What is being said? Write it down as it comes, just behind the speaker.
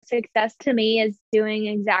success to me is doing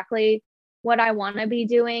exactly what I want to be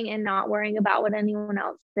doing and not worrying about what anyone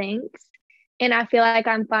else thinks. And I feel like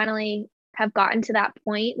I'm finally have gotten to that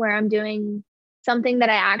point where I'm doing something that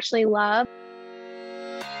I actually love.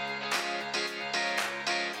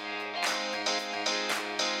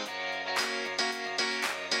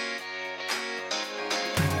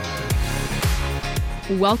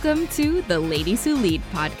 Welcome to the Ladies Who Lead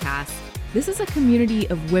podcast. This is a community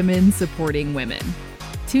of women supporting women.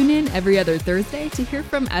 Tune in every other Thursday to hear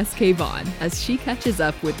from SK Vaughn as she catches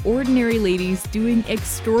up with ordinary ladies doing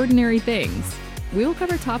extraordinary things. We will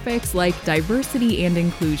cover topics like diversity and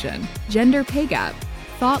inclusion, gender pay gap,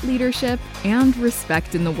 thought leadership, and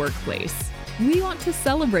respect in the workplace. We want to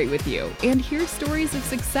celebrate with you and hear stories of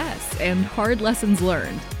success and hard lessons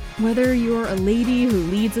learned. Whether you're a lady who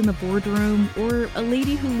leads in the boardroom or a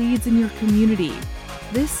lady who leads in your community,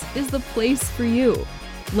 this is the place for you.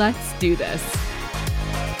 Let's do this.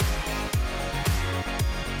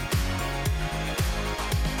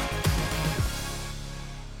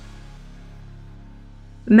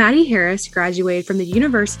 Maddie Harris graduated from the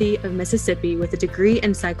University of Mississippi with a degree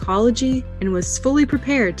in psychology and was fully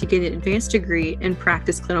prepared to get an advanced degree in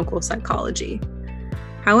practice clinical psychology.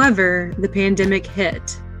 However, the pandemic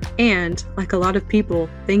hit, and like a lot of people,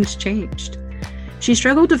 things changed. She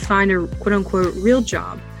struggled to find a quote-unquote real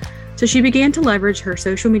job, so she began to leverage her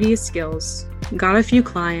social media skills, got a few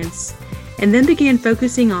clients, and then began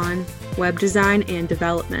focusing on web design and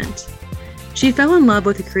development. She fell in love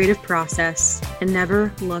with the creative process and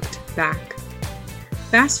never looked back.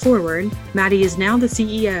 Fast forward, Maddie is now the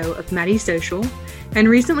CEO of Maddie Social and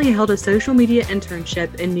recently held a social media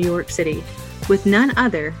internship in New York City with none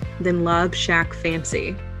other than Love Shack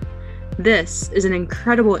Fancy. This is an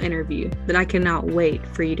incredible interview that I cannot wait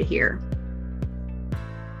for you to hear.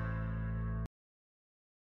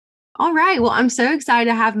 All right. Well, I'm so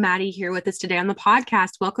excited to have Maddie here with us today on the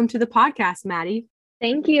podcast. Welcome to the podcast, Maddie.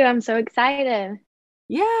 Thank you. I'm so excited.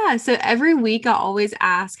 Yeah. So every week I always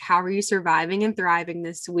ask, how are you surviving and thriving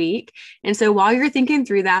this week? And so while you're thinking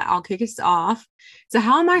through that, I'll kick us off. So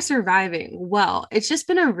how am I surviving? Well, it's just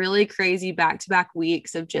been a really crazy back-to-back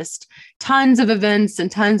weeks of just tons of events and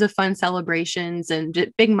tons of fun celebrations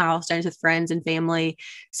and big milestones with friends and family.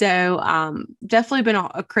 So definitely been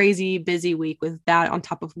a crazy busy week with that on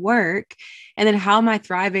top of work. And then how am I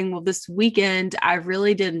thriving? Well, this weekend, I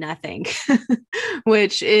really did nothing,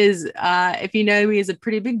 which is, if you know me, is a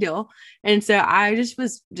pretty big deal. And so I just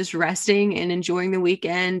was just resting and enjoying the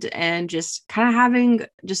weekend and just kind of having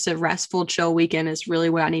just a restful, chill weekend is really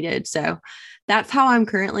what I needed. So that's how I'm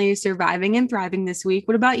currently surviving and thriving this week.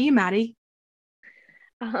 What about you, Maddie?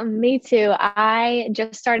 Me too. I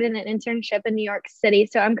just started an internship in New York City,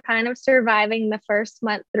 so I'm kind of surviving the first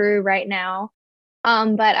month through right now.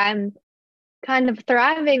 But I'm kind of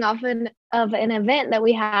thriving off of an event that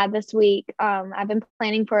we had this week. I've been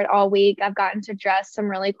planning for it all week. I've gotten to dress some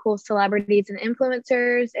really cool celebrities and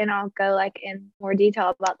influencers, and I'll go like in more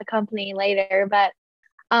detail about the company later. But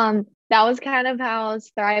that was kind of how I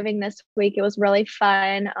was thriving this week. It was really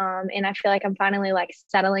fun. And I feel like I'm finally like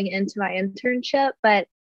settling into my internship, but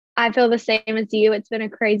I feel the same as you. It's been a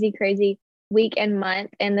crazy, crazy week and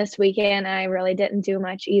month. And this weekend, I really didn't do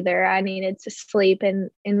much either. I needed to sleep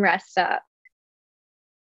and rest up.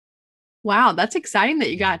 Wow, that's exciting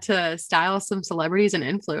that you got to style some celebrities and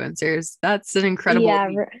influencers. That's an incredible Yeah,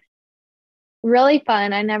 week. really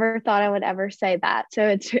fun. I never thought I would ever say that. So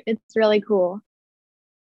it's really cool.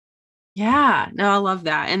 Yeah, no, I love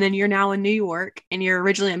that. And then you're now in New York and you're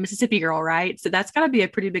originally a Mississippi girl, right? So that's got to be a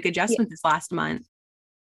pretty big adjustment this last month.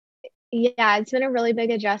 Yeah, it's been a really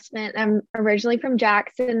big adjustment. I'm originally from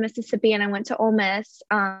Jackson, Mississippi, and I went to Ole Miss.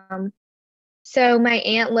 So my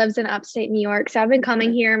aunt lives in upstate New York. So I've been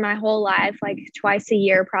coming here my whole life, like twice a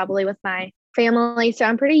year, probably with my family. So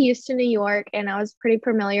I'm pretty used to New York and I was pretty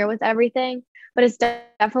familiar with everything, but it's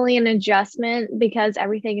definitely an adjustment because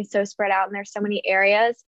everything is so spread out and there's so many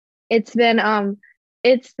areas. It's been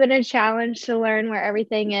a challenge to learn where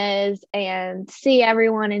everything is and see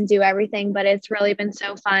everyone and do everything, but it's really been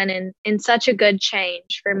so fun and such a good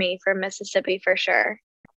change for me from Mississippi for sure.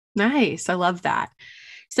 Nice. I love that.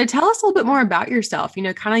 So tell us a little bit more about yourself,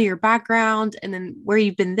 kind of your background and then where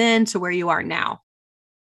you've been then to where you are now.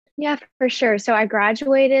 Yeah, for sure. So I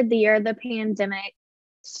graduated the year the pandemic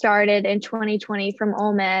started in 2020 from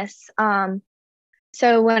Ole Miss.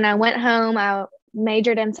 So when I went home, I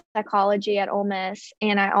majored in psychology at Ole Miss,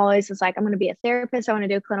 and I always was like, I'm going to be a therapist. I want to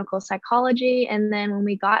do clinical psychology. And then when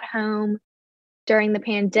we got home during the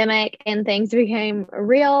pandemic and things became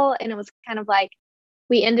real, and it was kind of like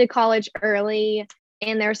we ended college early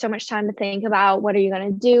and there was so much time to think about what are you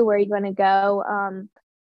going to do, where are you going to go.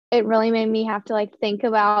 it really made me have to like think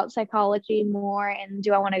about psychology more, and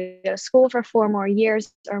do I want to go to school for 4 more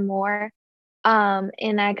years or more?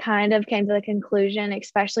 And I kind of came to the conclusion,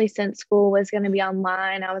 especially since school was going to be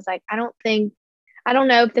online, I was like, I don't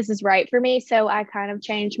know if this is right for me. So I kind of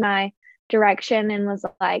changed my direction and was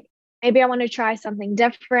like, maybe I want to try something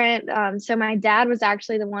different. So my dad was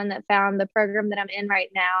actually the one that found the program that I'm in right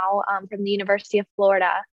now, from the University of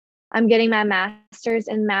Florida. I'm getting my master's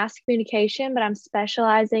in mass communication, but I'm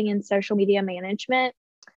specializing in social media management.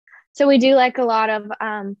 So we do like a lot of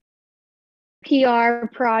PR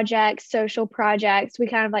projects, social projects. We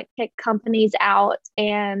kind of like pick companies out,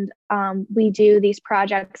 and we do these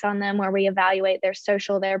projects on them where we evaluate their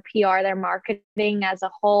social, their PR, their marketing as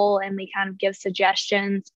a whole, and we kind of give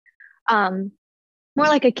suggestions, um, more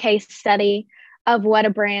like a case study of what a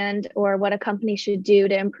brand or what a company should do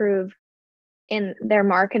to improve in their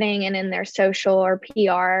marketing and in their social or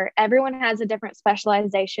PR. Everyone has a different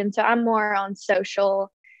specialization. So I'm more on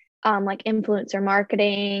social, like influencer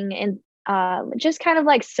marketing, and just kind of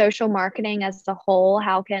like social marketing as a whole.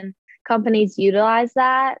 How can companies utilize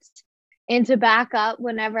that? And to back up,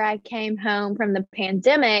 whenever I came home from the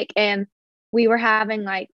pandemic and we were having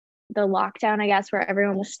like the lockdown, I guess, where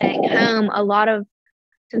everyone was staying home, a lot of,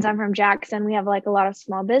 since I'm from Jackson, we have like a lot of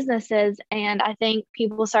small businesses. And I think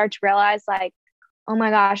people start to realize like, oh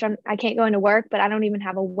my gosh, I can't go into work, but I don't even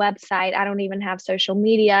have a website. I don't even have social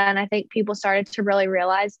media. And I think people started to really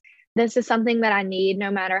realize this is something that I need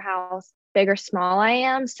no matter how big or small I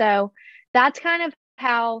am. So that's kind of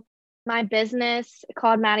how my business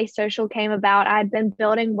called Maddie Social came about. I'd been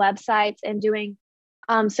building websites and doing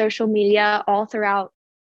social media all throughout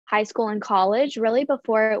high school and college, really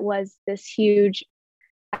before it was this huge,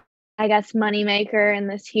 I guess, moneymaker and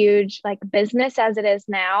this huge like business as it is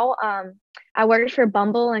now. I worked for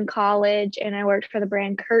Bumble in college, and I worked for the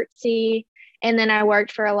brand Curtsy. And then I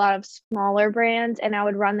worked for a lot of smaller brands, and I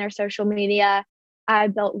would run their social media. I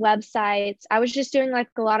built websites. I was just doing like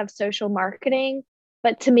a lot of social marketing,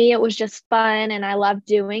 but to me, it was just fun and I loved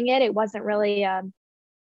doing it. It wasn't really a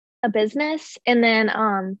business. And then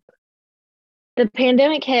the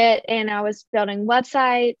pandemic hit, and I was building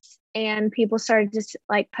websites, and people started to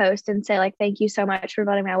like post and say like, thank you so much for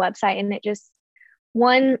building my website. And it just,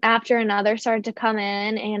 one after another started to come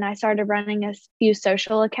in, and I started running a few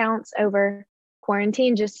social accounts over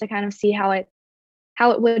quarantine just to kind of see how it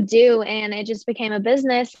would do. And it just became a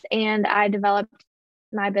business, and I developed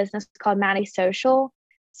my business called Maddie Social.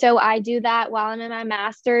 So I do that while I'm in my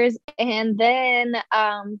master's. And then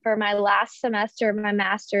for my last semester of my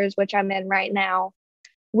master's, which I'm in right now,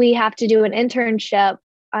 we have to do an internship.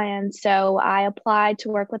 And so I applied to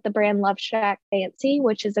work with the brand Love Shack Fancy,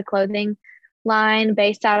 which is a clothing line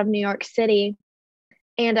based out of New York City.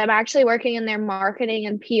 And I'm actually working in their marketing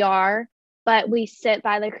and PR, but we sit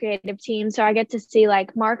by the creative team. So I get to see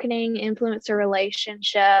like marketing, influencer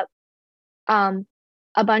relationship,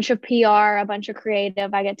 a bunch of PR, a bunch of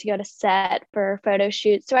creative. I get to go to set for photo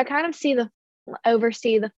shoots. So I kind of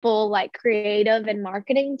oversee the full like creative and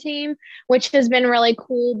marketing team, which has been really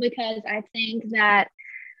cool because I think that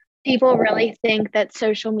people really think that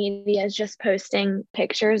social media is just posting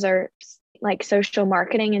pictures, or like social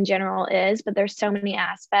marketing in general is, but there's so many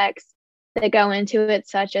aspects that go into it,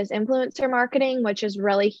 such as influencer marketing, which is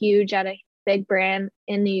really huge at a big brand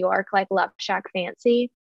in New York, like Love Shack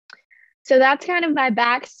Fancy. So that's kind of my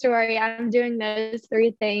backstory. I'm doing those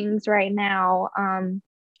three things right now,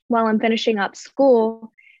 while I'm finishing up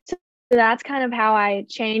school. So that's kind of how I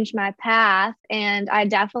changed my path. And I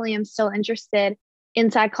definitely am still interested in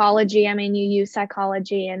psychology. I mean, you use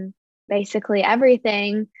psychology in basically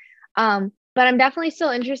everything. But I'm definitely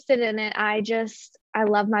still interested in it. I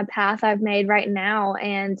love my path I've made right now.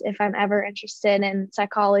 And if I'm ever interested in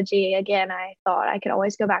psychology again, I thought I could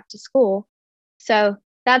always go back to school. So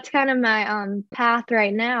that's kind of my path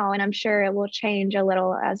right now. And I'm sure it will change a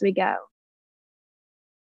little as we go.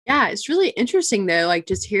 Yeah, it's really interesting though, like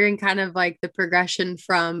just hearing kind of like the progression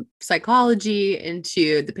from psychology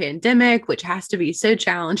into the pandemic, which has to be so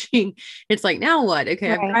challenging. It's like, now what?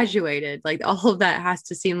 Okay, I've Right. graduated. Like all of that has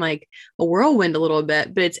to seem like a whirlwind a little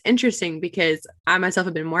bit, but it's interesting because I myself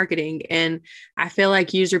have been marketing, and I feel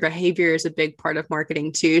like user behavior is a big part of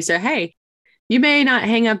marketing too. So, hey, you may not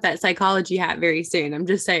hang up that psychology hat very soon. I'm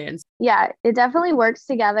just saying. Yeah, it definitely works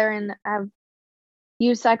together. And I've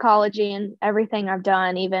used psychology in everything I've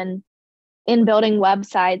done, even in building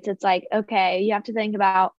websites. It's like, okay, you have to think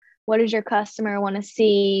about, what does your customer want to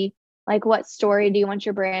see? Like, what story do you want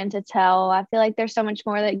your brand to tell? I feel like there's so much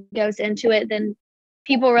more that goes into it than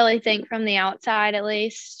people really think from the outside, at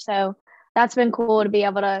least. So that's been cool to be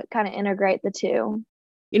able to kind of integrate the two.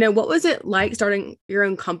 What was it like starting your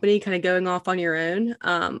own company, kind of going off on your own?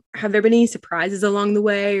 Have there been any surprises along the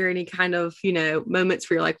way or any kind of, moments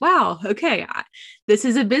where you're like, wow, okay, this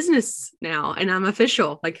is a business now and I'm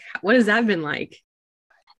official. Like, what has that been like?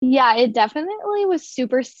 Yeah, it definitely was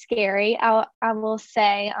super scary. I will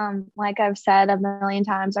say, like I've said a million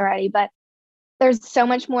times already, but there's so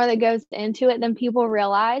much more that goes into it than people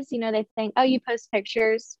realize. They think, oh, you post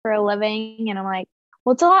pictures for a living. And I'm like,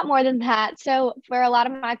 well, it's a lot more than that. So for a lot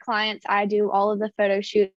of my clients, I do all of the photo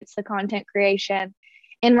shoots, the content creation.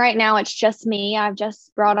 And right now it's just me. I've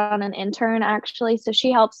just brought on an intern actually. So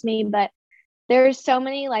she helps me, but there's so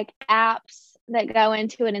many like apps that go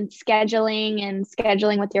into it and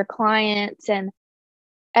scheduling with your clients, and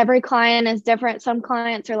every client is different. Some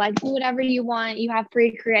clients are like, do whatever you want, you have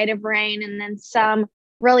free creative reign, and then some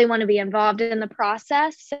really want to be involved in the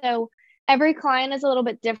process. So every client is a little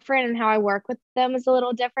bit different, and how I work with them is a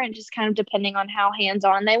little different, just kind of depending on how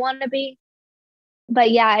hands-on they want to be.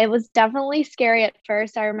 But yeah, it was definitely scary at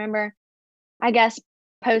first. I remember, I guess,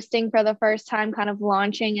 posting for the first time, kind of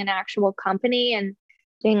launching an actual company and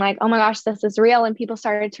being like, oh my gosh, this is real. And people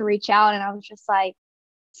started to reach out, and I was just like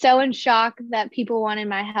so in shock that people wanted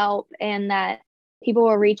my help and that people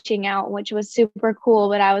were reaching out, which was super cool.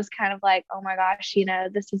 But I was kind of like, oh my gosh,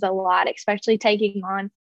 this is a lot, especially taking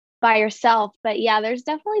on by yourself. But yeah, there's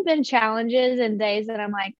definitely been challenges and days that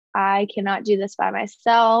I'm like, I cannot do this by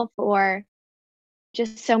myself, or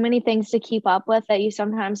just so many things to keep up with that you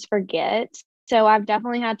sometimes forget. So I've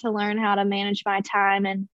definitely had to learn how to manage my time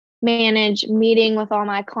and manage meeting with all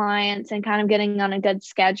my clients and kind of getting on a good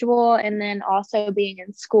schedule. And then also being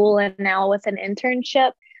in school and now with an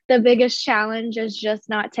internship. The biggest challenge is just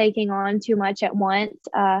not taking on too much at once.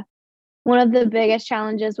 One of the biggest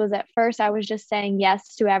challenges was at first I was just saying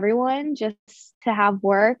yes to everyone just to have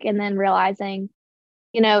work, and then realizing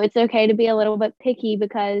it's okay to be a little bit picky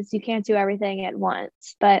because you can't do everything at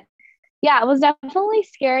once. But yeah, it was definitely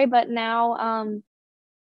scary, but now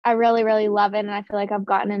I really, really love it. And I feel like I've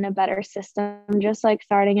gotten in a better system, just like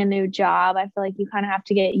starting a new job. I feel like you kind of have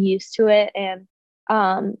to get used to it. And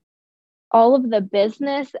um, all of the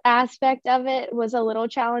business aspect of it was a little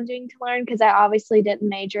challenging to learn because I obviously didn't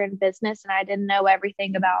major in business and I didn't know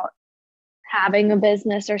everything about having a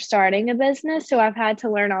business or starting a business. So I've had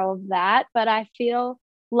to learn all of that. But I feel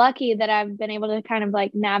lucky that I've been able to kind of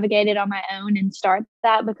like navigate it on my own and start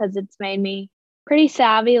that, because it's made me pretty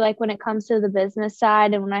savvy, like when it comes to the business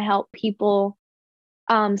side. And when I help people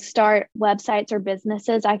start websites or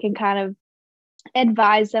businesses, I can kind of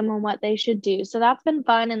advise them on what they should do. So that's been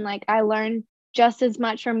fun. And like I learn just as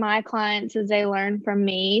much from my clients as they learn from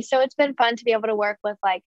me. So it's been fun to be able to work with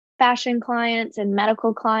like fashion clients and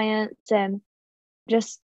medical clients and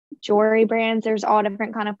just jewelry brands. There's all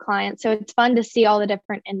different kind of clients. So it's fun to see all the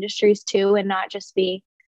different industries too, and not just be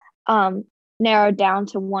um, narrowed down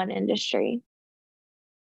to one industry.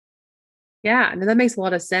 Yeah, no, that makes a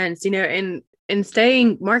lot of sense. And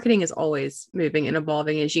staying marketing is always moving and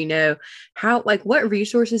evolving, as you know. How, like, what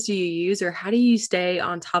resources do you use, or how do you stay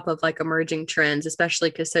on top of like emerging trends, especially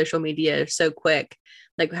because social media is so quick?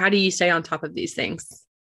 Like, how do you stay on top of these things?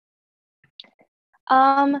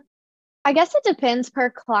 Um, I guess it depends per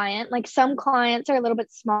client. Like some clients are a little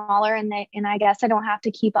bit smaller, and I guess I don't have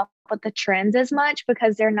to keep up with the trends as much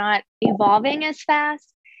because they're not evolving as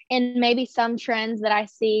fast. And maybe some trends that I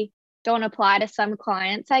see don't apply to some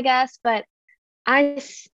clients, I guess. But I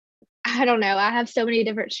s- I don't know. I have so many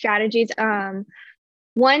different strategies.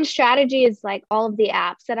 One strategy is like all of the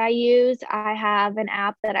apps that I use. I have an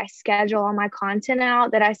app that I schedule all my content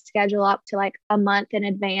out, that I schedule up to like a month in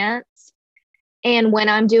advance. And when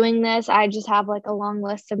I'm doing this, I just have like a long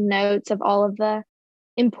list of notes of all of the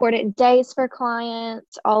important days for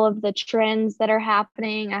clients, all of the trends that are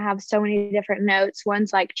happening. I have so many different notes.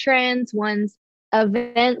 One's like trends, one's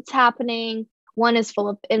events happening, one is full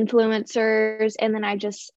of influencers. And then I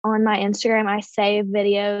just, on my Instagram, I save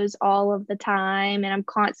videos all of the time. And I'm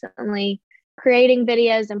constantly creating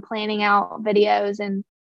videos and planning out videos and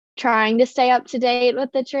trying to stay up to date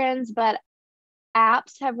with the trends. But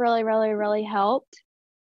apps have really, really, really helped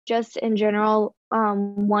just in general.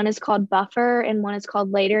 One is called Buffer and one is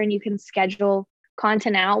called Later, and you can schedule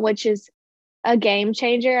content out, which is a game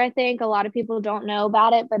changer. I think a lot of people don't know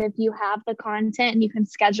about it, but if you have the content and you can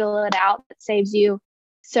schedule it out, it saves you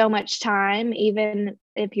so much time. Even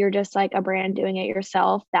if you're just like a brand doing it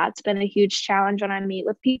yourself, that's been a huge challenge when I meet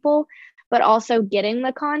with people. But also getting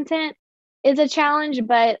the content is a challenge.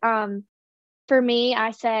 But for me,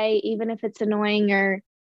 I say even if it's annoying or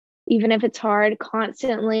even if it's hard,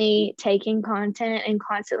 constantly taking content and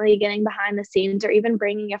constantly getting behind the scenes, or even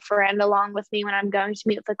bringing a friend along with me when I'm going to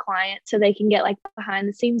meet with a client so they can get like behind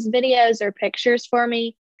the scenes videos or pictures for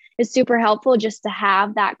me is super helpful, just to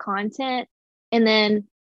have that content. And then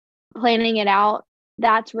planning it out,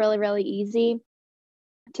 that's really, really easy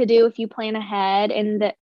to do if you plan ahead,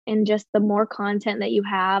 and just the more content that you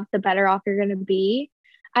have, the better off you're going to be.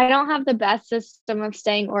 I don't have the best system of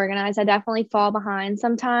staying organized. I definitely fall behind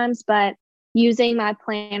sometimes, but using my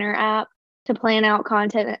planner app to plan out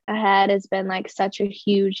content ahead has been like such a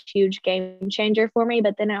huge, huge game changer for me.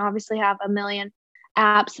 But then I obviously have a million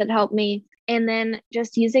apps that help me. And then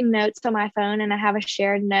just using notes on my phone, and I have a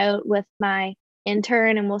shared note with my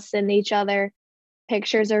intern, and we'll send each other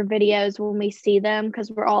pictures or videos when we see them, because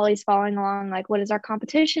we're always following along, like what is our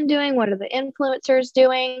competition doing, what are the influencers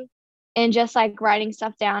doing, and just like writing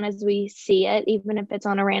stuff down as we see it. Even if it's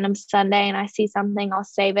on a random Sunday and I see something, I'll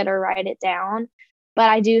save it or write it down. But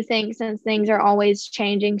I do think, since things are always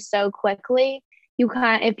changing so quickly,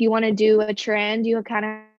 if you want to do a trend, you kind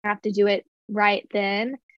of have to do it right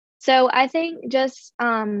then. So I think just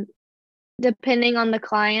depending on the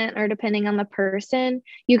client or depending on the person,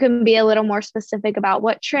 you can be a little more specific about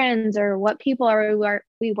what trends or what people are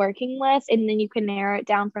we working with, and then you can narrow it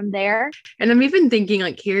down from there. And I'm even thinking,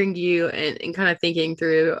 like, hearing you and kind of thinking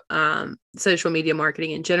through social media marketing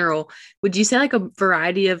in general, would you say like a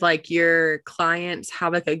variety of like your clients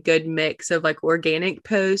have like a good mix of like organic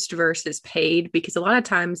post versus paid? Because a lot of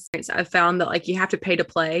times I've found that like you have to pay to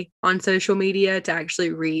play on social media to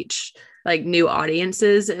actually reach like new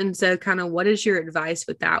audiences. And so kind of what is your advice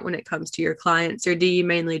with that when it comes to your clients? Or do you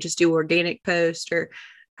mainly just do organic posts, or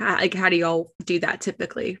how do y'all do that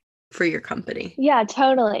typically for your company? Yeah,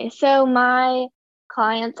 totally. So my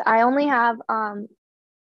clients, I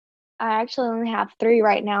actually only have 3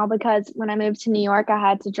 right now, because when I moved to New York, I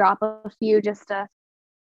had to drop a few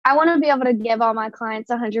I want to be able to give all my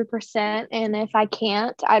clients 100%. And if I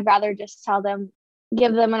can't, I'd rather just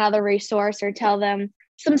give them another resource, or tell them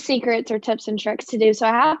some secrets or tips and tricks to do. So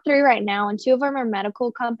I have 3 right now, and 2 of them are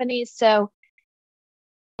medical companies. So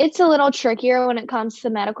it's a little trickier when it comes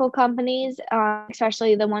to medical companies,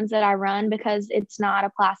 especially the ones that I run, because it's not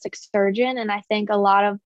a plastic surgeon. And I think a lot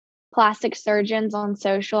of plastic surgeons on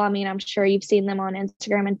social, I mean, I'm sure you've seen them on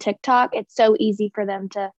Instagram and TikTok. It's so easy for them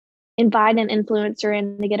to invite an influencer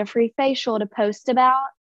in to get a free facial to post about.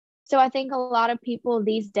 So I think a lot of people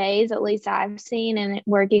these days, at least I've seen, and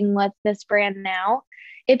working with this brand now,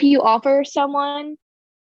 if you offer someone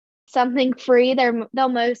something free, they'll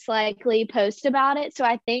most likely post about it. So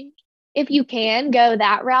I think if you can go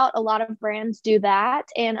that route, a lot of brands do that.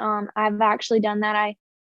 And I've actually done that. I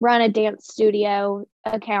run a dance studio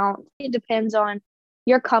account. It depends on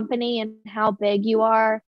your company and how big you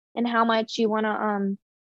are and how much you want to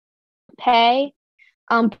pay.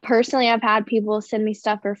 Personally, I've had people send me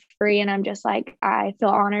stuff for free, and I'm just like, I feel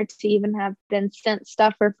honored to even have been sent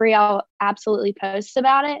stuff for free. I'll absolutely post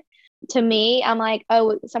about it. To me, I'm like,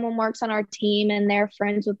 oh, someone works on our team and they're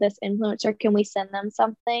friends with this influencer. Can we send them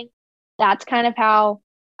something? That's kind of how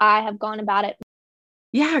I have gone about it.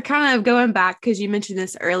 Yeah, kind of going back, because you mentioned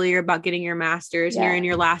this earlier about getting your master's and you're in Yeah,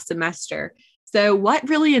 your last semester. So what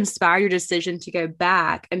really inspired your decision to go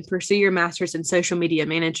back and pursue your master's in social media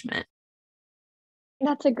management?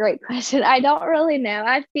 that's a great question. I don't really know.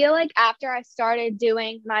 I feel like after I started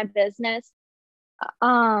doing my business,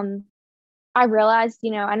 um, I realized,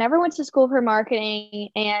 I never went to school for marketing,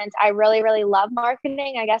 and I really, really love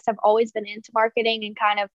marketing. I guess I've always been into marketing and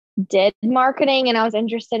kind of did marketing, and I was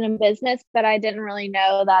interested in business, but I didn't really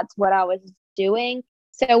know that's what I was doing.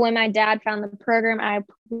 So when my dad found the program,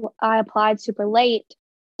 I applied super late,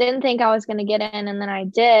 didn't think I was going to get in, and then I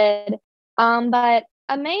did. But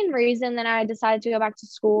a main reason that I decided to go back to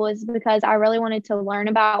school is because I really wanted to learn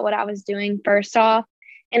about what I was doing first off.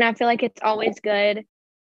 And I feel like it's always good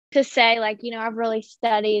to say, like, I've really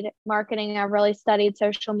studied marketing, I've really studied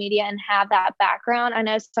social media, and have that background. I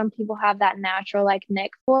know some people have that natural like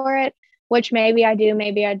nick for it, which maybe I do,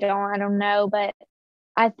 maybe I don't know. But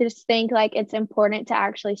I just think like it's important to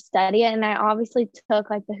actually study it. And I obviously took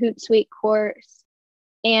like the Hootsuite course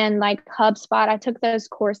and like HubSpot. I took those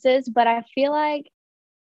courses, but I feel like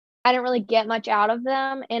I didn't really get much out of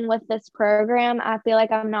them. And with this program, I feel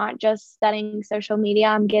like I'm not just studying social media,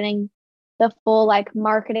 I'm getting the full like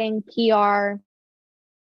marketing, PR,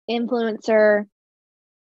 influencer,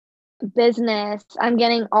 business. I'm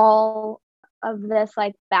getting all of this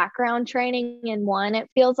like background training in one, it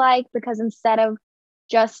feels like, because instead of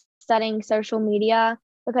just studying social media,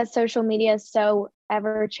 because social media is so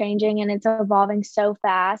ever changing and it's evolving so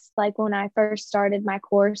fast. Like when I first started my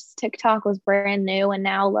course, TikTok was brand new and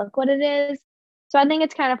now look what it is. So I think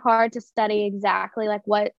it's kind of hard to study exactly like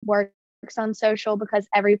what works on social because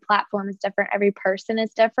every platform is different, every person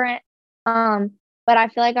is different. But I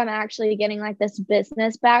feel like I'm actually getting like this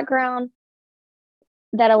business background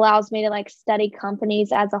that allows me to like study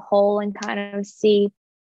companies as a whole and kind of see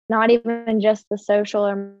not even just the social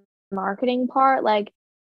or marketing part, like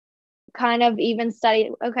kind of even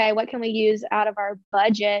study, okay, what can we use out of our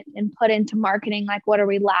budget and put into marketing? Like, what are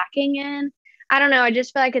we lacking in? I don't know. I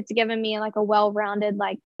just feel like it's given me like a well-rounded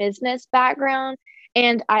like business background.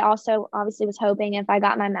 And I also obviously was hoping if I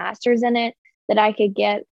got my master's in it, that I could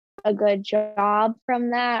get a good job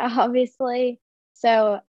from that, obviously.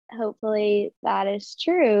 So hopefully that is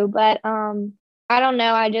true. But I don't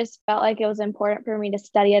know. I just felt like it was important for me to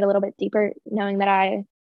study it a little bit deeper, knowing that I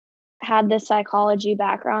had this psychology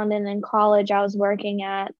background. And in college, I was working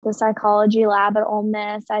at the psychology lab at Ole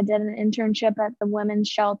Miss. I did an internship at the women's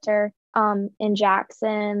shelter in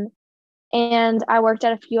Jackson. And I worked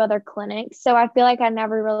at a few other clinics. So I feel like I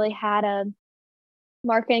never really had a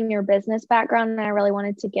marketing or business background. And I really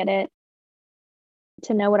wanted to get it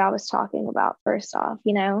to know what I was talking about first off,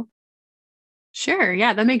 you know? Sure.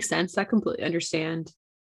 Yeah, that makes sense. I completely understand.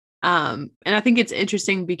 And I think it's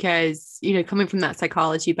interesting because, coming from that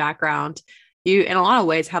psychology background, you in a lot of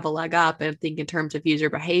ways have a leg up, I think, in terms of user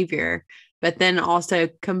behavior, but then also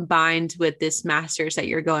combined with this master's that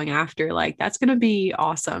you're going after, like that's going to be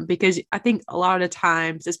awesome because I think a lot of the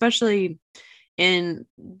times, especially in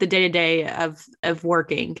the day to day of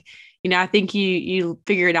working, I think you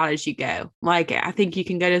figure it out as you go. Like, I think you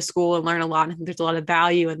can go to school and learn a lot. And I think there's a lot of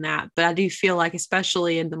value in that. But I do feel like,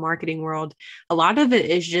 especially in the marketing world, a lot of it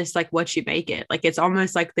is just like what you make it. Like, it's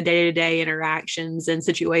almost like the day to day interactions and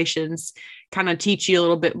situations kind of teach you a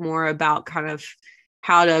little bit more about kind of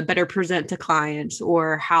how to better present to clients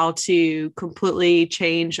or how to completely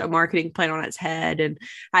change a marketing plan on its head. And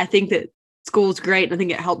I think that school's great. And I think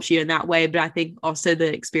it helps you in that way. But I think also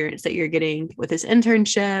the experience that you're getting with this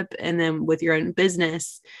internship and then with your own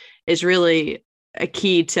business is really a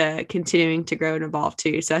key to continuing to grow and evolve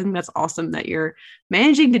too. So I think that's awesome that you're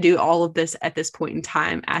managing to do all of this at this point in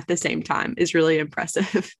time at the same time is really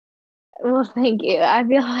impressive. Well, thank you. I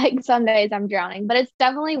feel like some days I'm drowning, but it's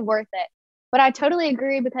definitely worth it. But I totally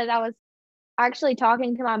agree because I was actually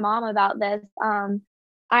talking to my mom about this.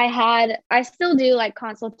 I still do like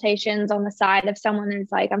consultations on the side if someone is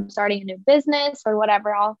like, I'm starting a new business or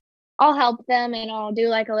whatever. I'll help them and I'll do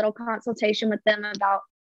like a little consultation with them about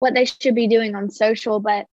what they should be doing on social.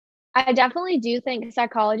 But I definitely do think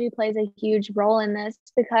psychology plays a huge role in this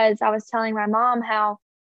because I was telling my mom how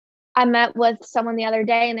I met with someone the other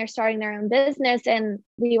day and they're starting their own business and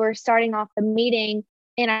we were starting off the meeting.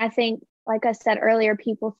 And I think, like I said earlier,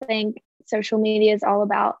 people think social media is all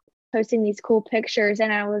about posting these cool pictures.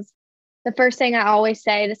 And the first thing I always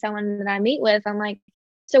say to someone that I meet with, I'm like,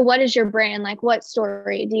 so what is your brand? Like, what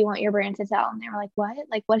story do you want your brand to tell? And they were like, what?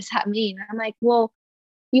 Like, what does that mean? I'm like, well,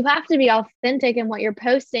 you have to be authentic in what you're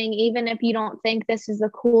posting, even if you don't think this is the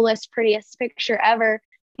coolest, prettiest picture ever.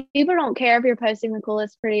 People don't care if you're posting the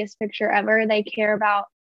coolest, prettiest picture ever. They care about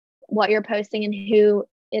what you're posting and who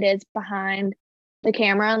it is behind the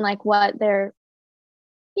camera and like what their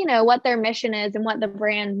mission is and what the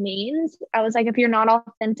brand means. I was like, if you're not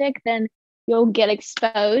authentic, then you'll get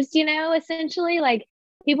exposed, essentially. Like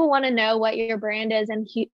people want to know what your brand is and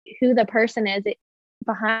who the person is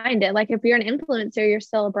behind it. Like if you're an influencer, you're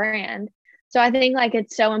still a brand. So I think like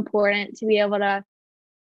it's so important to be able to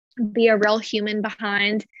be a real human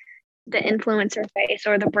behind the influencer face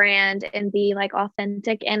or the brand and be like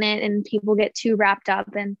authentic in it. And people get too wrapped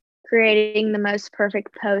up in creating the most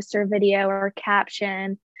perfect post or video or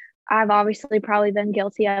caption. I've obviously probably been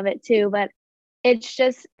guilty of it too, but it's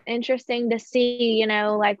just interesting to see,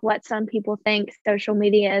 like what some people think social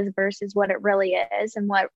media is versus what it really is and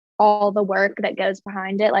what all the work that goes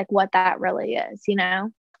behind it, like what that really is.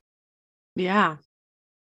 Yeah.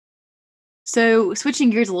 So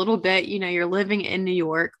switching gears a little bit, you're living in New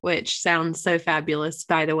York, which sounds so fabulous,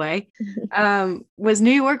 by the way. Was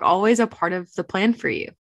New York always a part of the plan for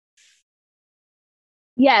you?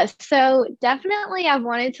 Yes. So definitely I've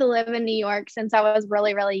wanted to live in New York since I was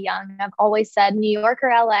really, really young. I've always said New York or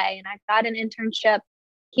LA, and I got an internship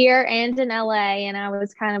here and in LA. And I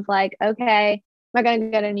was kind of like, okay, am I going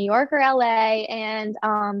to go to New York or LA? And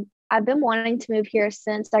I've been wanting to move here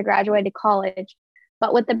since I graduated college.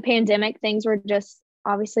 But with the pandemic, things were just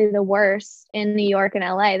obviously the worst in New York and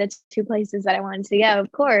LA, the two places that I wanted to go,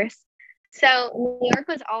 of course. So New York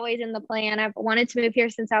was always in the plan. I've wanted to move here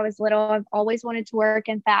since I was little. I've always wanted to work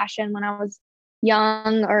in fashion when I was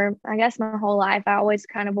young, or I guess my whole life, I always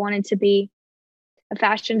kind of wanted to be a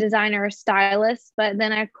fashion designer or stylist. But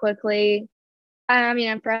then I mean,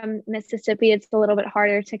 I'm from Mississippi. It's a little bit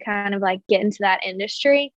harder to kind of like get into that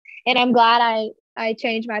industry. And I'm glad I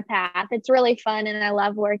changed my path. It's really fun and I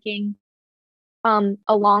love working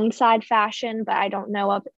alongside fashion, but I don't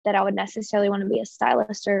know that I would necessarily want to be a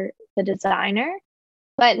stylist or the designer.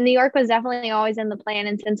 But New York was definitely always in the plan.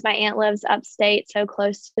 And since my aunt lives upstate, so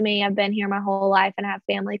close to me, I've been here my whole life and I have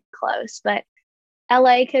family close. But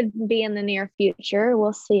LA could be in the near future.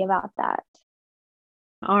 We'll see about that.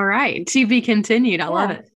 All right. To be continued. I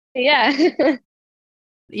love it. Yeah.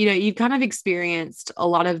 You've kind of experienced a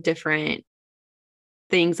lot of different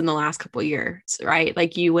things in the last couple of years, right?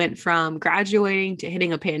 Like you went from graduating to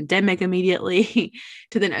hitting a pandemic immediately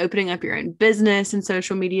to then opening up your own business and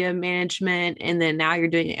social media management. And then now you're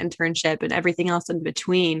doing an internship and everything else in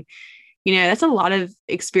between. That's a lot of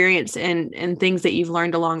experience and things that you've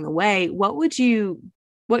learned along the way.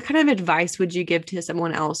 What kind of advice would you give to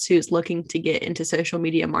someone else who's looking to get into social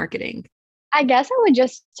media marketing? I guess I would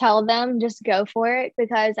just tell them, just go for it,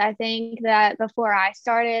 because I think that before I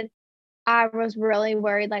started, I was really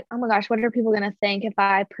worried, like, oh my gosh, what are people going to think if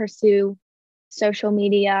I pursue social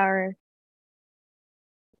media or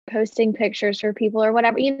posting pictures for people or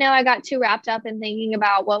whatever? I got too wrapped up in thinking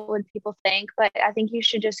about what would people think, but I think you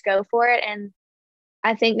should just go for it. And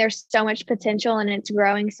I think there's so much potential and it's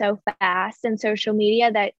growing so fast in social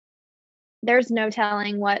media that there's no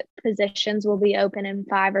telling what positions will be open in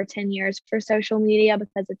 5 or 10 years for social media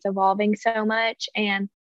because it's evolving so much. And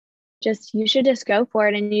you should just go for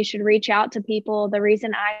it and you should reach out to people. The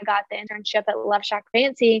reason I got the internship at Love Shack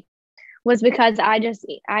Fancy was because I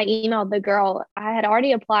emailed the girl. I had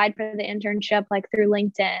already applied for the internship like through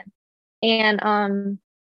LinkedIn, and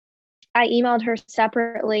I emailed her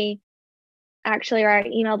separately, actually, or I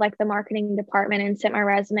emailed like the marketing department and sent my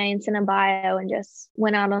resume and sent a bio and just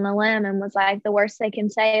went out on a limb and was like, the worst they can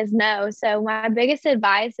say is no. So my biggest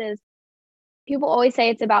advice is, people always say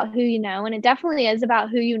it's about who you know, and it definitely is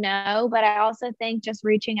about who you know. But I also think just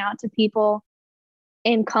reaching out to people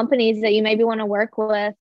in companies that you maybe want to work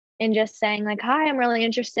with and just saying like, hi, I'm really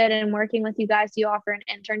interested in working with you guys. Do you offer an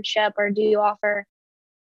internship, or do you offer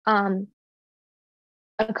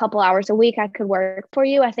a couple hours a week I could work for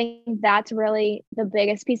you? I think that's really the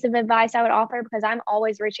biggest piece of advice I would offer, because I'm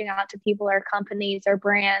always reaching out to people or companies or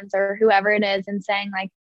brands or whoever it is and saying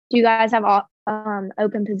like, do you guys have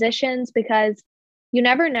open positions? Because you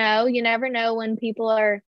never know. You never know when people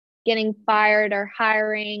are getting fired or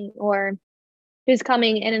hiring, or who's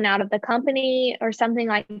coming in and out of the company or something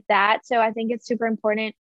like that. So I think it's super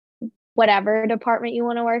important, whatever department you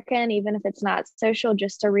want to work in, even if it's not social,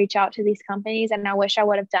 just to reach out to these companies. And I wish I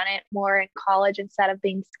would have done it more in college instead of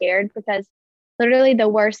being scared, because literally the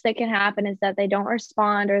worst that can happen is that they don't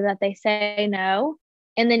respond or that they say no,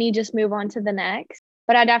 and then you just move on to the next.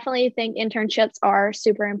 But I definitely think internships are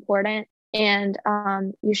super important, and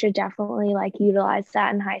you should definitely like utilize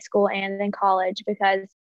that in high school and in college, because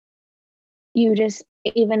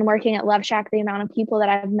even working at Love Shack, the amount of people that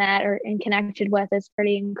I've met and connected with is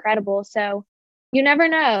pretty incredible. So you never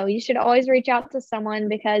know. You should always reach out to someone,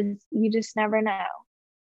 because you just never know.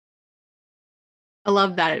 I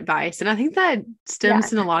love that advice. And I think that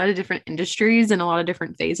stems in a lot of different industries and a lot of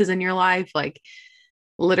different phases in your life. Like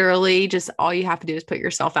literally just all you have to do is put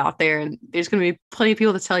yourself out there, and there's going to be plenty of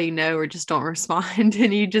people to tell you no or just don't respond.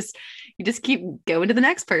 And you just keep going to the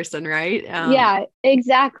next person. Right. Yeah,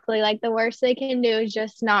 exactly. Like the worst they can do is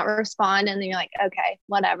just not respond. And then you're like, okay,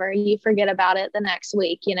 whatever. You forget about it the next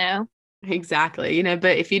week, Exactly.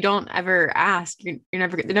 But if you don't ever ask, they're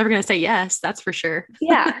never going to say yes. That's for sure.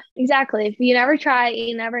 Yeah, exactly. If you never try,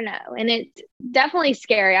 you never know. And it's definitely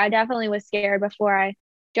scary. I definitely was scared before I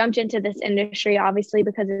jumped into this industry, obviously,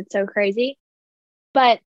 because it's so crazy.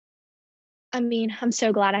 But I mean, I'm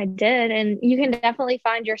so glad I did. And you can definitely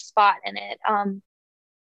find your spot in it.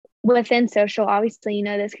 Within social, obviously, you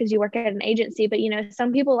know this because you work at an agency, but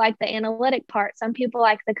some people like the analytic part, some people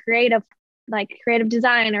like the creative, like creative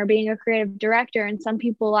design or being a creative director, and some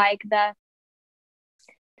people like the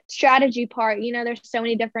strategy part. There's so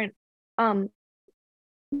many different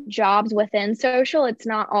jobs within social. It's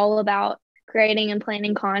not all about creating and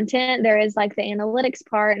planning content. There is like the analytics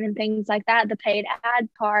part and things like that, the paid ad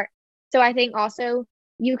part. So I think also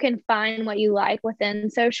you can find what you like within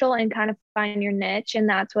social and kind of find your niche. And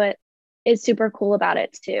that's what is super cool about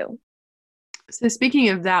it too. So speaking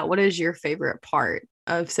of that, what is your favorite part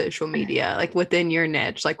of social media? Like within your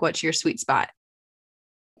niche, like what's your sweet spot?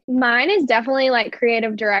 Mine is definitely like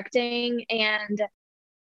creative directing and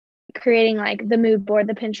creating like the mood board,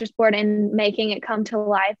 the Pinterest board, and making it come to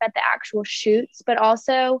life at the actual shoots. But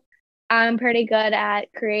also I'm pretty good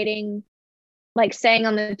at creating, like staying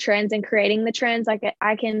on the trends and creating the trends. Like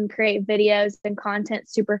I can create videos and content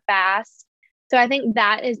super fast. So I think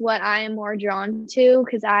that is what I am more drawn to,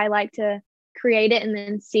 because I like to create it and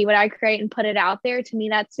then see what I create and put it out there. To me,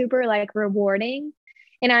 that's super like rewarding.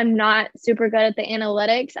 And I'm not super good at the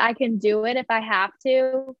analytics. I can do it if I have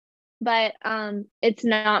to, but it's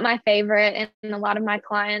not my favorite. And a lot of my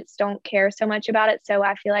clients don't care so much about it. So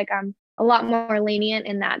I feel like I'm a lot more lenient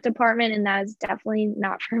in that department, and that is definitely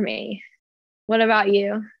not for me. What about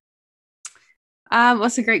you?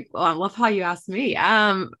 That's a great, well, I love how you asked me.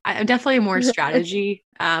 I'm definitely more strategy.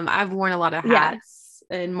 I've worn a lot of Yeah. hats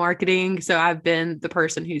in marketing. So I've been the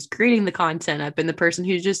person who's creating the content. I've been the person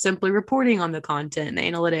who's just simply reporting on the content and the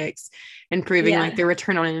analytics, improving like Yeah. the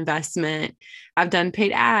return on investment. I've done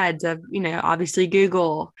paid ads. I've, obviously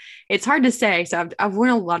Google. It's hard to say. So I've worn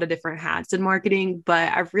a lot of different hats in marketing,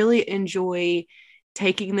 but I really enjoy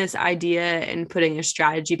taking this idea and putting a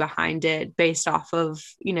strategy behind it based off of,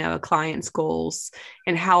 a client's goals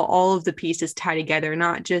and how all of the pieces tie together,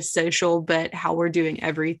 not just social, but how we're doing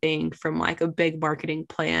everything from like a big marketing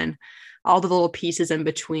plan, all the little pieces in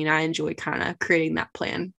between. I enjoy kind of creating that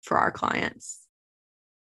plan for our clients.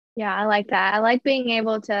 Yeah, I like that. I like being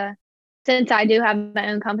able to, since I do have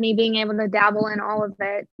my own company, being able to dabble in all of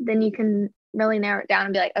it, then you can really narrow it down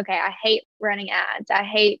and be like, okay, I hate running ads. I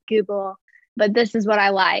hate Google, but this is what I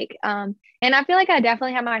like. And I feel like I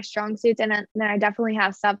definitely have my strong suits, and then I definitely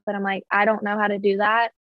have stuff that I'm like, I don't know how to do that.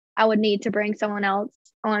 I would need to bring someone else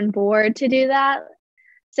on board to do that.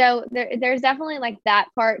 So there's definitely like that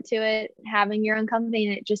part to it, having your own company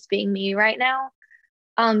and it just being me right now.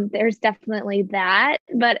 There's definitely that.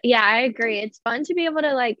 But yeah, I agree. It's fun to be able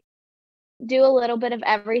to like do a little bit of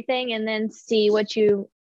everything and then see what you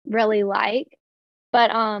really like.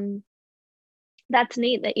 But that's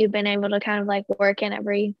neat that you've been able to kind of like work in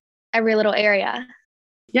every little area.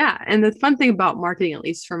 Yeah. And the fun thing about marketing, at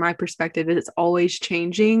least from my perspective, is it's always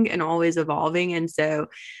changing and always evolving. And so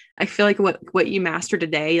I feel like what you master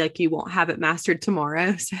today, like you won't have it mastered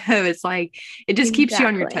tomorrow. So it's like, it just keeps you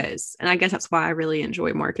on your Exactly. toes. And I guess that's why I really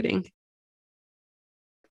enjoy marketing.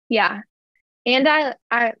 Yeah. And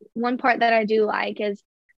I one part that I do like is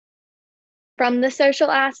from the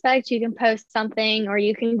social aspect, you can post something or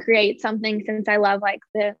you can create something, since I love like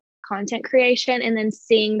the content creation, and then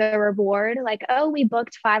seeing the reward, like, oh, we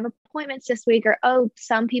booked 5 appointments this week, or oh,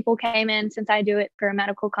 some people came in, since I do it for a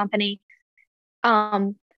medical company.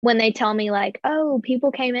 When they tell me like, oh,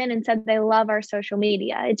 people came in and said they love our social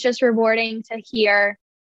media, it's just rewarding to hear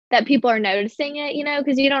that people are noticing it,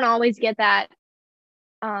 because you don't always get that,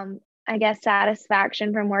 I guess,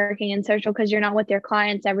 satisfaction from working in social, because you're not with your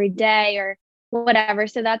clients every day or whatever.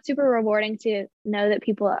 So that's super rewarding to know that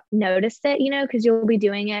people noticed it, because you'll be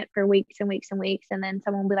doing it for weeks and weeks and weeks. And then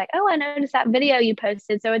someone will be like, oh, I noticed that video you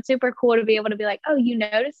posted. So it's super cool to be able to be like, oh, you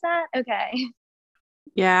noticed that? Okay.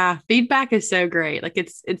 Yeah. Feedback is so great. Like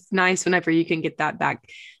it's nice whenever you can get that back,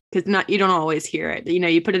 because you don't always hear it.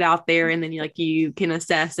 You put it out there and then you can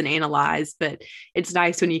assess and analyze, but it's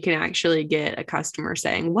nice when you can actually get a customer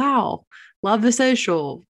saying, wow, love the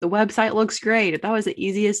social. The website looks great. That was the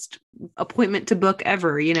easiest appointment to book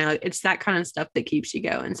ever. It's that kind of stuff that keeps you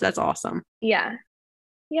going. So that's awesome. Yeah.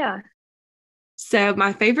 Yeah. So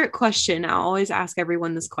my favorite question, I always ask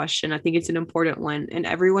everyone this question. I think it's an important one, and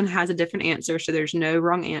everyone has a different answer. So there's no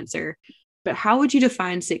wrong answer, but how would you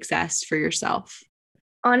define success for yourself?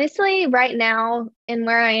 Honestly, right now, in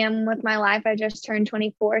where I am with my life, I just turned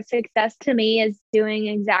 24. Success to me is doing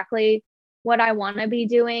exactly what I want to be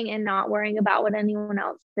doing and not worrying about what anyone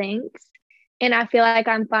else thinks. And I feel like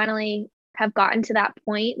I'm finally have gotten to that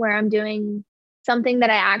point where I'm doing something that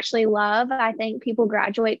I actually love. I think people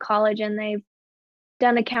graduate college and they've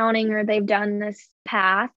done accounting or they've done this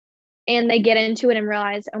path and they get into it and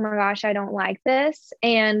realize, oh my gosh, I don't like this.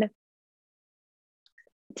 And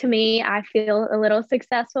to me, I feel a little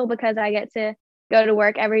successful because I get to go to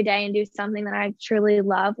work every day and do something that I truly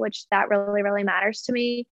love, which that really, really matters to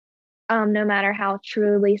me. No matter how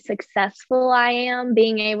truly successful I am,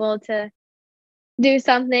 being able to do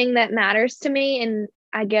something that matters to me and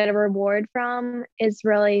I get a reward from is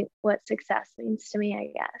really what success means to me,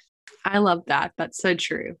 I guess. I love that. That's so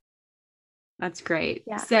true. That's great.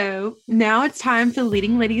 Yeah. So now it's time for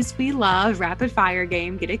Leading Ladies We Love rapid fire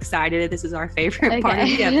game. Get excited. This is our favorite part of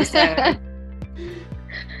the episode.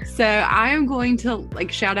 So I am going to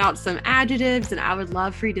shout out some adjectives, and I would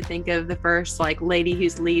love for you to think of the first lady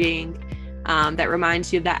who's leading that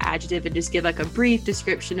reminds you of that adjective, and just give a brief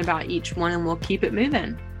description about each one, and we'll keep it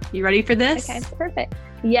moving. You ready for this? Okay, perfect.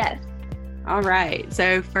 Yes. All right.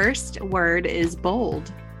 So first word is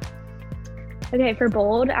bold. Okay, for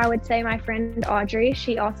bold, I would say my friend Audrey.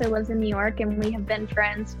 She also lives in New York, and we have been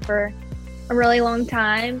friends for a really long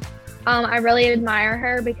time. I really admire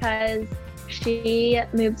her because she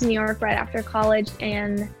moved to New York right after college,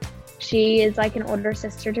 and she is like an older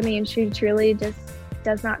sister to me, and she truly just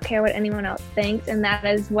does not care what anyone else thinks, and that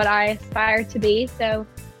is what I aspire to be. So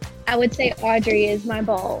I would say Audrey is my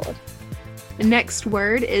bold. The next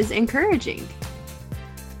word is encouraging.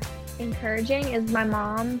 Encouraging is my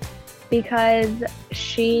mom, because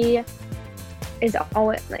she is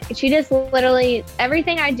always, she just literally,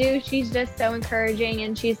 everything I do, she's just so encouraging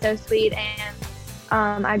and she's so sweet.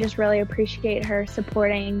 And I just really appreciate her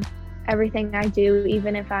supporting everything I do,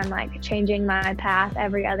 even if I'm like changing my path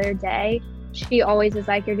every other day. She always is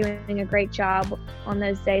like, you're doing a great job on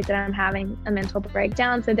those days that I'm having a mental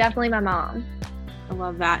breakdown. So definitely my mom. I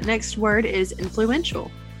love that. Next word is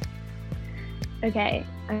influential. Okay,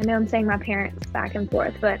 I know I'm saying my parents back and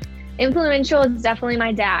forth, but influential is definitely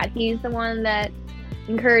my dad. He's the one that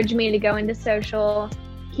encouraged me to go into social.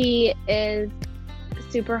 He is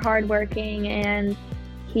super hardworking, and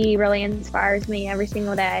he really inspires me every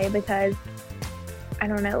single day because, I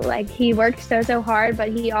don't know, like he works so hard, but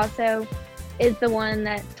he also is the one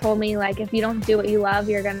that told me, like, if you don't do what you love,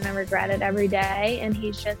 you're going to regret it every day. And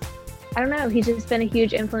he's just, I don't know, he's just been a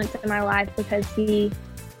huge influence in my life because he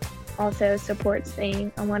also supports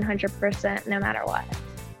me 100% no matter what.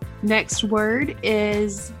 Next word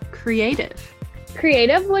is creative.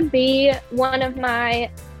 Creative would be one of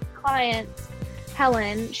my clients,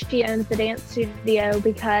 Helen. She owns the dance studio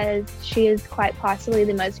because she is quite possibly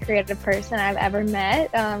the most creative person I've ever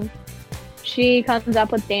met. She comes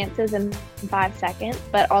up with dances in 5 seconds,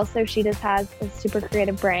 but also she just has a super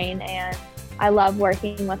creative brain, and I love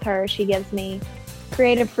working with her. She gives me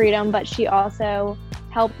creative freedom, but she also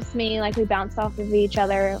helps me, like we bounce off of each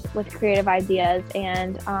other with creative ideas.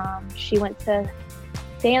 And she went to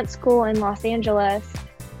dance school in Los Angeles.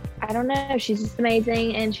 I don't know, she's just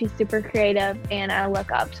amazing, and she's super creative, and I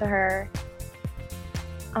look up to her.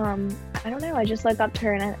 I don't know, I just look up to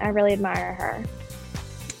her, and I really admire her.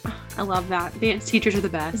 I love that. Dance teachers are the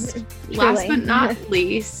best. Last but not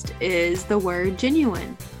least is the word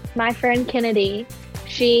genuine. My friend Kennedy,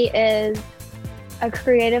 she is a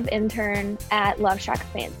creative intern at Love Shack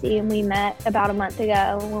Fancy, and we met about a month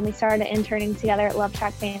ago when we started interning together at Love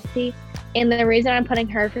Shack Fancy. And the reason I'm putting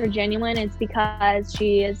her for genuine is because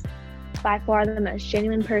she is by far the most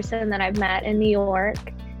genuine person that I've met in New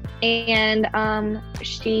York. And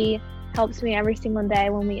she helps me every single day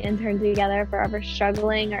when we intern together if we're ever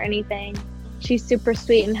struggling or anything. She's super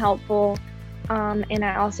sweet and helpful. And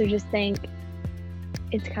I also just think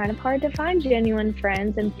it's kind of hard to find genuine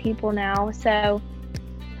friends and people now. So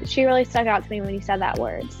she really stuck out to me when you said that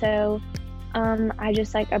word. So I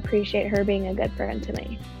just like appreciate her being a good friend to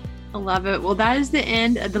me. I love it. Well, that is the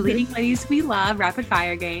end of the Leading Ladies We Love rapid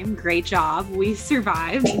fire game. Great job. We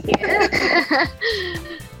survived. Thank you.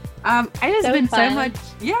 It has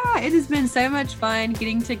been so much fun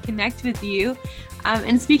getting to connect with you.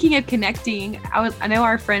 And speaking of connecting, I know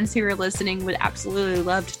our friends who are listening would absolutely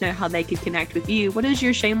love to know how they could connect with you. What is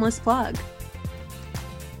your shameless plug?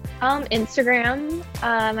 Instagram.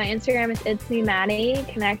 My Instagram is It's Me Maddie.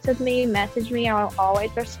 Connect with me, message me. I'll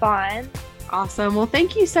always respond. Awesome. Well,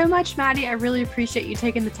 thank you so much, Maddie. I really appreciate you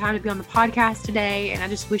taking the time to be on the podcast today, and I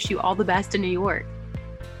just wish you all the best in New York.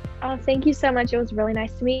 Oh, thank you so much. It was really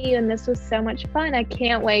nice to meet you, and this was so much fun. I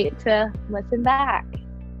can't wait to listen back.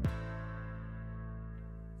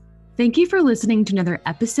 Thank you for listening to another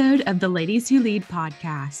episode of the Ladies Who Lead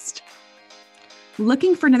podcast.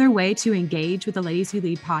 Looking for another way to engage with the Ladies Who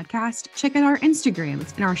Lead podcast? Check out our Instagram.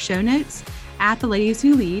 It's in our show notes at the Ladies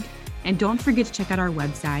Who Lead. And don't forget to check out our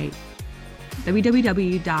website,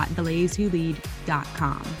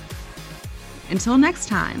 www.theladieswholead.com. Until next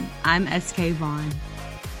time, I'm SK Vaughn.